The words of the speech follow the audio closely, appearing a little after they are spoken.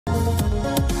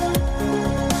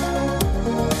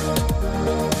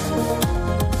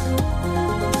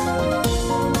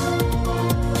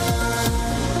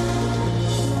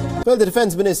Well, the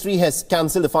Defence Ministry has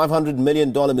cancelled a $500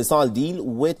 million missile deal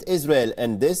with Israel,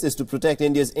 and this is to protect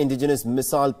India's indigenous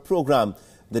missile program.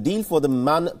 The deal for the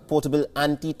man-portable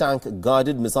anti-tank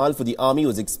guided missile for the army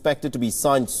was expected to be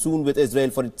signed soon with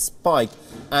Israel for its Spike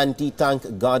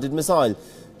anti-tank guided missile.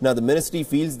 Now, the ministry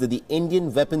feels that the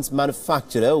Indian weapons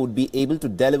manufacturer would be able to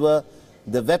deliver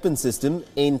the weapon system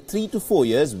in 3 to 4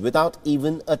 years without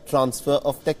even a transfer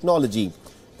of technology.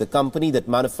 The company that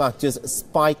manufactures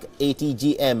Spike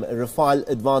ATGM Rafale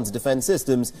Advanced Defence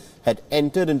Systems had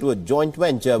entered into a joint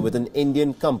venture with an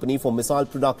Indian company for missile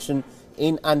production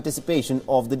in anticipation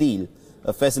of the deal.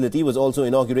 A facility was also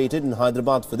inaugurated in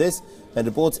Hyderabad for this, and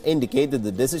reports indicate that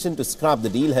the decision to scrap the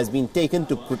deal has been taken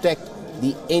to protect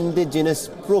the indigenous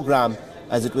program,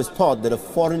 as it was thought that a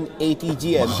foreign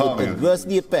ATGM would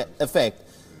adversely affect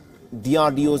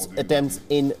DRDO's attempts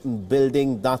in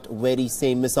building that very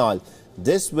same missile.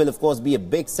 This will, of course, be a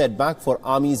big setback for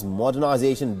Army's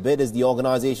modernization bid, as the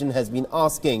organization has been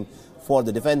asking for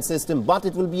the defense system. But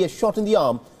it will be a shot in the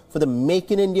arm for the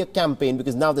Make in India campaign,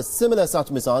 because now the similar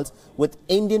such missiles with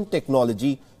Indian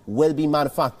technology will be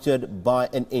manufactured by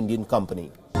an Indian company.